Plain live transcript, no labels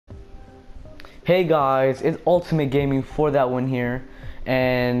Hey guys, it's Ultimate Gaming for that one here,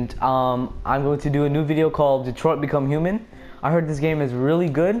 and I'm going to do a new video called Detroit Become Human. I heard this game is really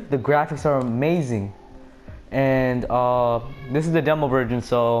good. The graphics are amazing, and this is the demo version,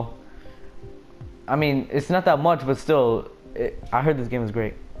 so I mean it's not that much, but still, I heard this game is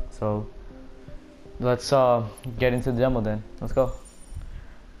great. So let's get into the demo then. Let's go.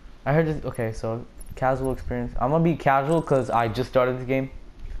 I heard this. Okay, so casual experience. I'm gonna be casual because I just started the game,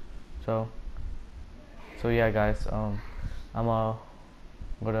 so. So yeah, guys, I'm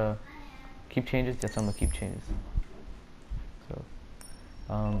gonna keep changes. Yes, I'm gonna keep changes. So,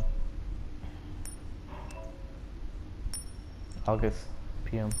 August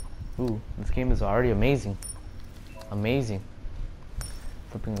PM. Ooh, this game is already amazing. Amazing.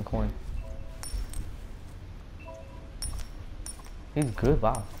 Flipping the coin. He's good.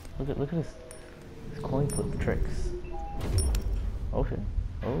 Wow. Look at this coin flip tricks. Ocean.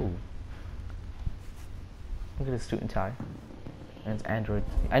 Oh. Look at his suit and tie. And it's Android.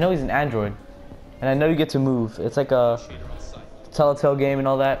 I know he's an Android. And I know you get to move. It's like a Telltale game and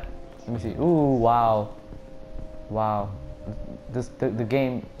all that. Let me see. Ooh, wow. Wow. The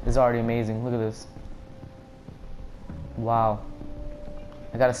game is already amazing. Look at this. Wow.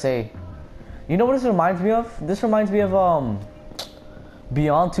 I gotta say. You know what this reminds me of? This reminds me of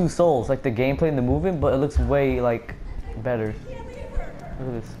Beyond Two Souls. Like the gameplay and the movement, but it looks way like better. Look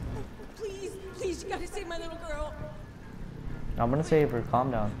at this. Please, you gotta save my little girl. I'm gonna save her.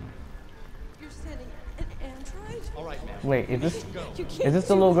 Calm down. You're sending an android? All right, man. Wait, is You this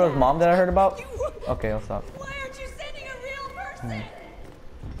the little girl's mom that I heard about? You, Okay, I'll stop. Why aren't you sending a real person?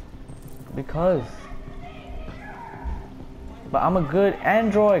 Because. But I'm a good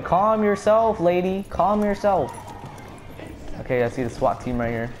android. Calm yourself, lady. Calm yourself. Okay, I see the SWAT team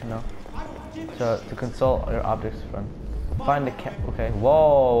right here. No. To consult your objects from. Find the okay.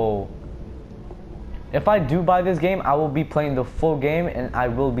 Whoa. If I do buy this game, I will be playing the full game, and I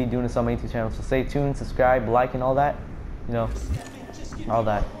will be doing this on my YouTube channel. So stay tuned, subscribe, like, and all that. You know, all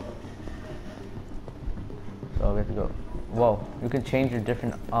that. So we have to go. Whoa, you can change your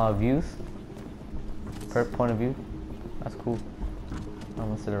different views per point of view. That's cool. I'm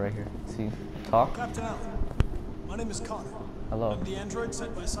gonna sit it right here. See, talk. Captain Allen, my name is Connor. Hello. I'm the android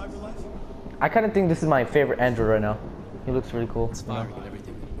sent by CyberLife. I kind of think this is my favorite android right now. He looks really cool. It's firing at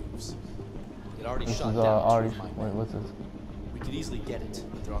everything that moves. It already This shot is down already. two of my Wait, men. what's this? We could easily get it,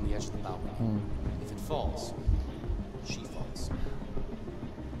 but they're on the edge of the balcony. If it falls, she falls.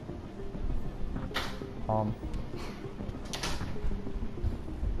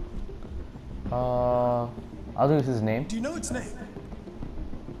 I'll do his name. Do you know its name?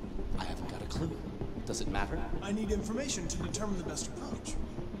 I haven't got a clue. Does it matter? I need information to determine the best approach.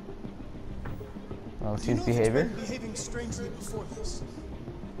 Let's Do see you his know if behavior. it's been behaving strangely before this?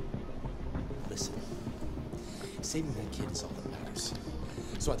 Listen. Saving that kid is all that matters.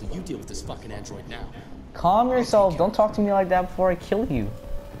 So either you deal with this fucking android now. Calm yourself. Don't talk to me like that before I kill you.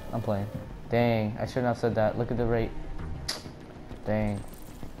 I'm playing. Dang, I shouldn't have said that. Look at the rate. Dang.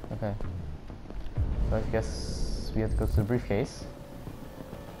 Okay. So I guess we have to go to the briefcase.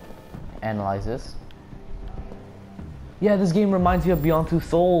 Analyze this. Yeah, this game reminds me of Beyond Two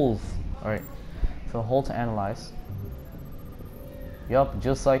Souls. Alright. So hold to analyze. Yup,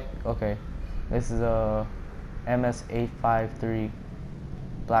 just like, okay. This is a MS-853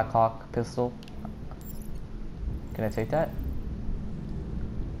 Blackhawk pistol. Can I take that?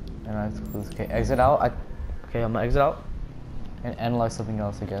 And okay, exit out. Okay, I'm gonna exit out and analyze something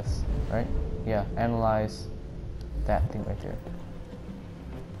else, I guess. Right? Yeah, analyze that thing right there.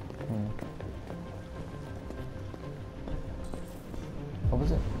 What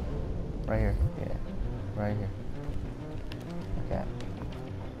was it? Right here. Yeah, right here. Okay.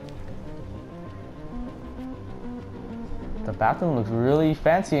 The bathroom looks really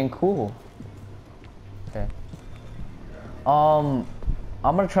fancy and cool. Okay. I'm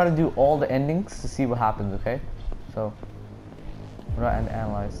gonna try to do all the endings to see what happens, okay? So, we're gonna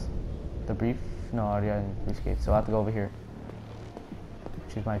analyze the brief. No, I already had the briefcase, so I have to go over here.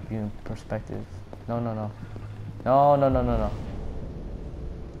 Choose my view perspective. No.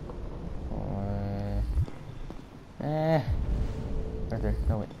 Right there.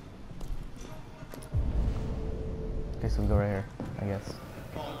 No, wait. Okay, so we go right here, I guess.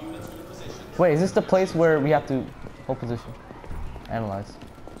 Wait, is this the place where we have to hold position? Analyze.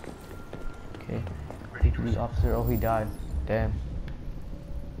 Okay. DPD officer. Oh, he died. Damn.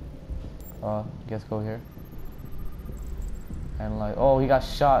 Guess go here. Analyze. Oh, he got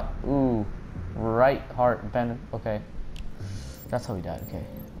shot. Ooh. Right heart bend. Okay. That's how he died. Okay.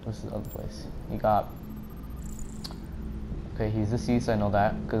 What's the other place? He got. Okay, he's deceased. I know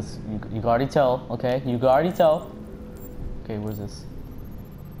that because you can already tell. Okay, you can already tell. Okay, where's this?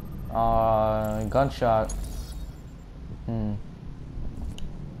 Gunshot.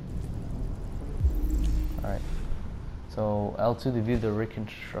 Alright. So L2 to view the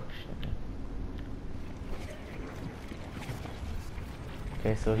reconstruction.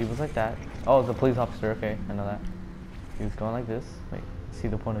 Okay, so he was like that. Oh, the police officer. Okay, I know that. He was going like this. Wait, see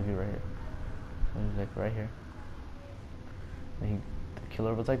the point of view right here. He was like right here. And the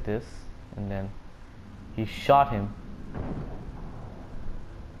killer was like this, and then he shot him.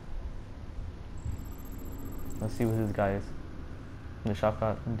 Let's see what his guy is. And the shot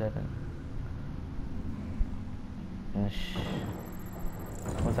got dead end. And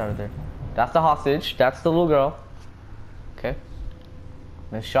what's that right there? That's the hostage. That's the little girl. Okay.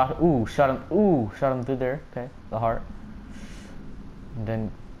 And shot. Ooh, shot him. Ooh, shot him through there. Okay, the heart. And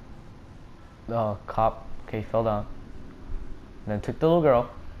then the cop. Okay, fell down. And then took the little girl.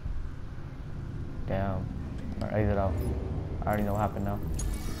 Damn. Alright, exit out. I already know what happened now.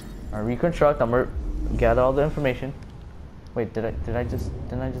 Alright, reconstruct. I'm gonna gather all the information. Wait, didn't I just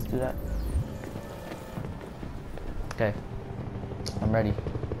do that? Okay. I'm ready.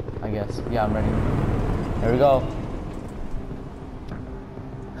 I guess. Yeah, I'm ready. There we go.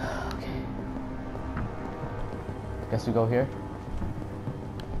 Okay. Guess we go here.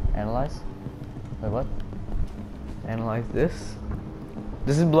 Analyze. Wait, what? Analyze this.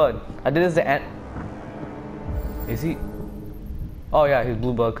 This is blood. I did this to Is he? Oh yeah, he's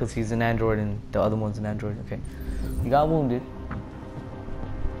blue blood because he's an android and the other one's an android. Okay. He got wounded.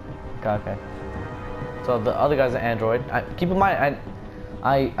 Okay. So the other guy's an android. Keep in mind,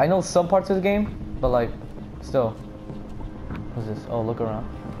 I know some parts of the game, but like, still. What's this? Oh, look around.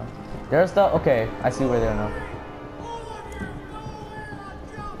 Okay. There's the. Okay, I see where they are now.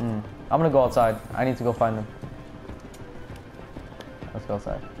 I'm gonna go outside. I need to go find them. Let's go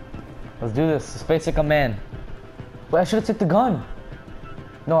outside. Let's do this. It's basic a man. Wait, I should have took the gun.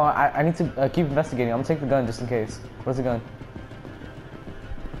 No, I need to keep investigating. I'm gonna take the gun just in case. Where's the gun?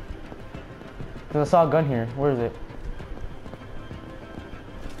 Cause I saw a gun here. Where is it?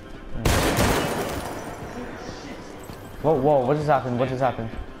 Whoa, whoa! What just happened? What just happened?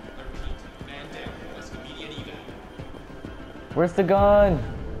 Where's the gun?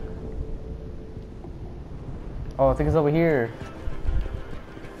 Oh, I think it's over here.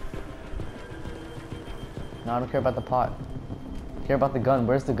 No, I don't care about the pot. I care about the gun.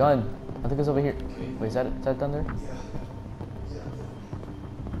 Where's the gun? I think it's over here. Wait, is that down there?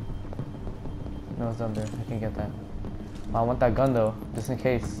 No, it's down there. I can't get that. I want that gun though, just in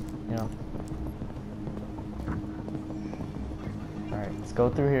case, you know. Alright, let's go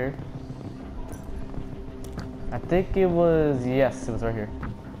through here. I think it was, yes, it was right here.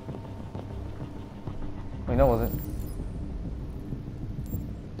 Wait, no, it wasn't.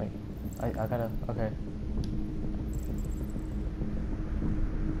 Wait, I gotta, okay.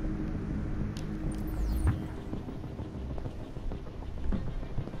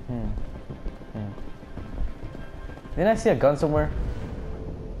 Didn't I see a gun somewhere?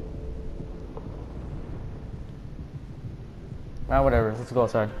 Ah, whatever. Let's go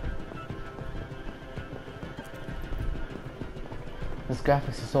outside. This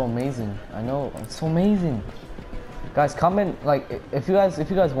graphics is so amazing. I know, it's so amazing. Guys, comment like if you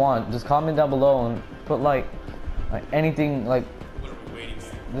guys want, just comment down below and put like anything like.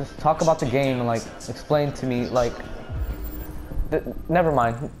 Just talk about the game and like explain to me like. Never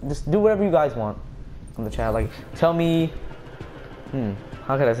mind. Just do whatever you guys want. On the chat, like tell me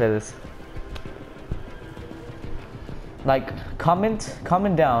how can I say this, like comment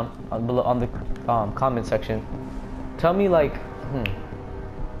down below on the comment section. Tell me like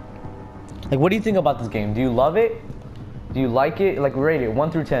what do you think about this game? Do you love it? Do you like it? Like rate it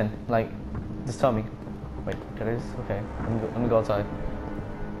 1 through 10. Like just tell me. Wait, can I just, okay, let me go outside.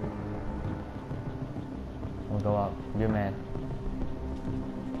 I'm gonna go out. Be a man.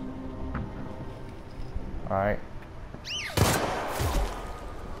 Alright.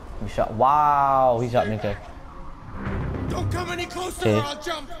 He shot. Wow, he shot me. Okay. Don't come any closer or I'll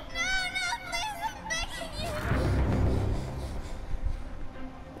jump. No, please, I'm begging you.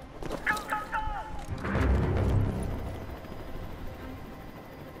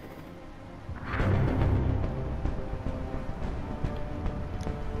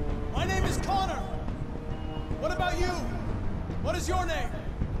 My name is Connor. What about you? What is your name?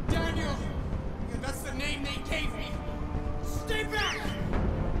 Daniel. Yeah, that's the name they gave me. Stay back!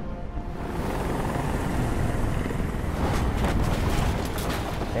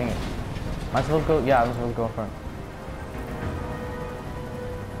 Dang it. Am I supposed to go? Yeah, I'm supposed to go in front.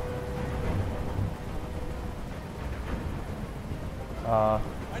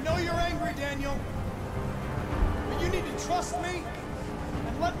 know you're angry, Daniel. But you need to trust me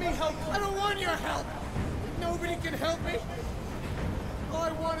and let me help you. I don't want your help. Nobody can help me. All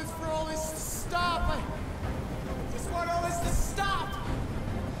I want is for all this to stop. I just want all this to stop.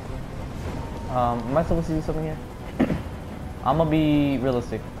 Am I supposed to do something here? I'm gonna be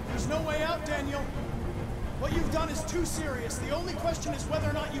realistic. There's no way out, Daniel. What you've done is too serious. The only question is whether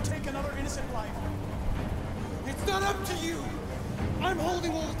or not you take another innocent life. It's not up to you. I'm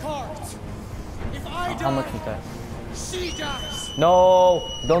holding all the cards. If I die, How much is that? she dies. No,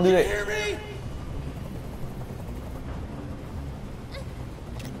 don't do You it. hear me?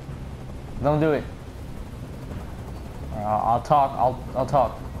 Don't do it. I'll talk. I'll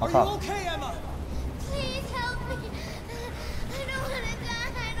talk. I'll Are you talk. okay, Emma? Please help me. I don't want to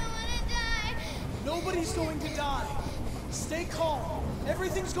die. I don't want to die. Nobody's going to die. Stay calm.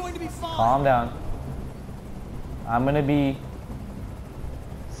 Everything's going to be fine. Calm down. I'm gonna be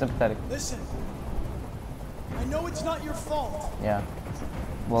sympathetic. Listen. I know it's not your fault. Yeah.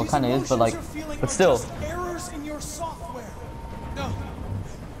 Well, it These kind of is, but like, emotions you're feeling but are still. just errors in your software. No.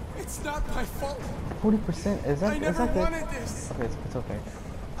 It's not my fault. 40% is that? I Is never that good? wanted this. Okay, it's okay.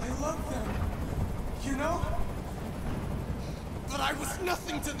 I love them. You know? But I was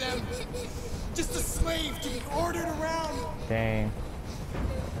nothing to them. Just a slave to be ordered around. Dang.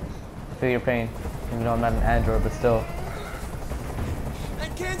 Feel your pain. Even though I'm not an android, but still. I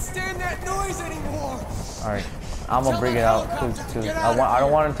can't stand that noise anymore. All right. I'm gonna Tell bring that it out helicopter to because get out of I don't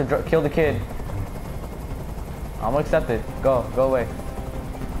here. want him to kill the kid. I'm gonna accept it. Go away.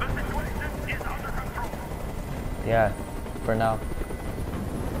 Yeah, for now.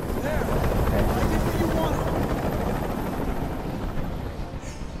 There. Okay. I did what you wanted.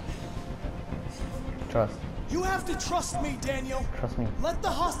 Trust. You have to trust me, Daniel. Trust me. Let the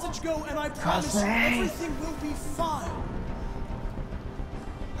hostage go, and I promise you, me. everything will be fine.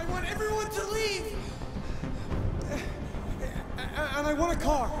 I want everyone to leave. And I want a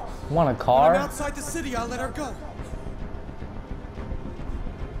car. Want a When I'm car? outside the city, I'll let her go.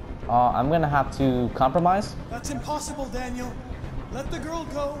 I'm gonna have to compromise. That's impossible, Daniel. Let the girl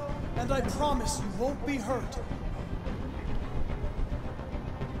go, and I promise you won't be hurt.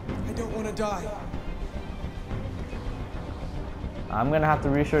 I don't want to die. I'm gonna have to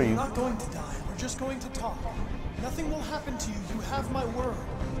reassure You're you. not going to die. We're just going to talk. Nothing will happen to you. You have my word.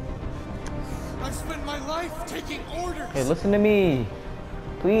 I've spent my life taking orders. Hey, listen to me,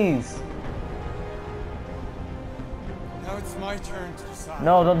 please. Now it's my turn to decide.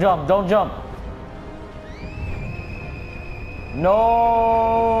 No, don't jump. Don't jump.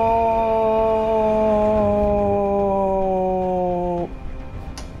 No.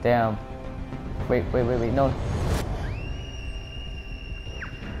 Damn. Wait. No.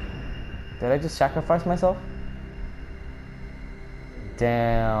 Did I just sacrifice myself?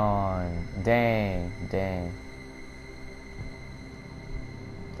 Damn. Dang.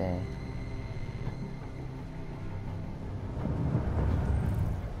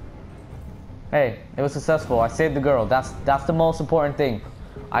 Hey, it was successful. I saved the girl. That's the most important thing.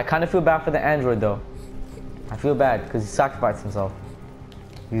 I kind of feel bad for the android though. I feel bad because he sacrificed himself.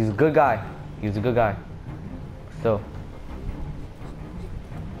 He's a good guy. Still.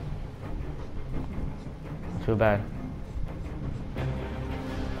 I feel bad.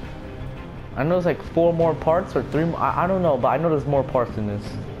 I know there's like 4 more parts or 3 more. I don't know, but I know there's more parts in this.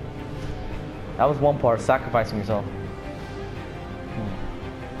 That was one part, sacrificing yourself.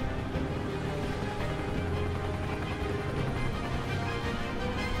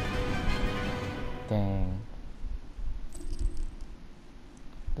 Dang.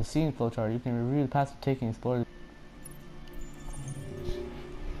 The scene flowchart. You can review the path of taking, explore.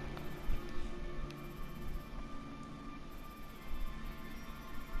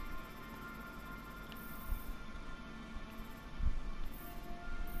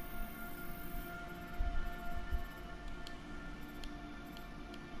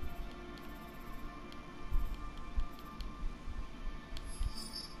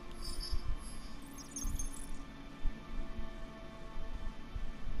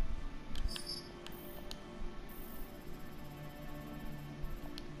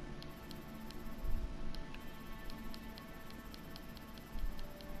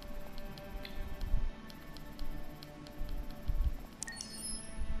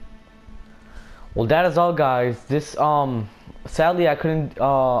 Well, that is all, guys. This sadly I couldn't.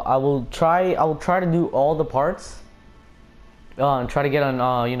 I will try to do all the parts. And try to get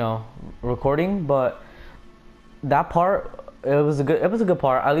on you know, recording, but that part it was a good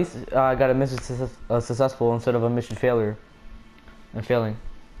part. At least I got a mission successful instead of a mission failure and failing.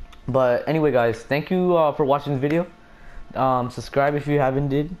 But anyway, guys, thank you for watching this video. Subscribe if you haven't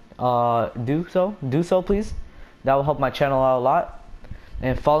did. Do so please. That will help my channel out a lot.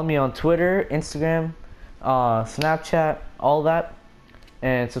 And follow me on Twitter, Instagram, Snapchat, all that.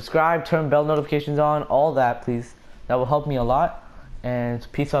 And subscribe, turn bell notifications on, all that please. That will help me a lot. And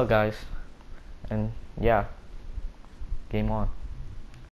peace out, guys. And yeah, game on.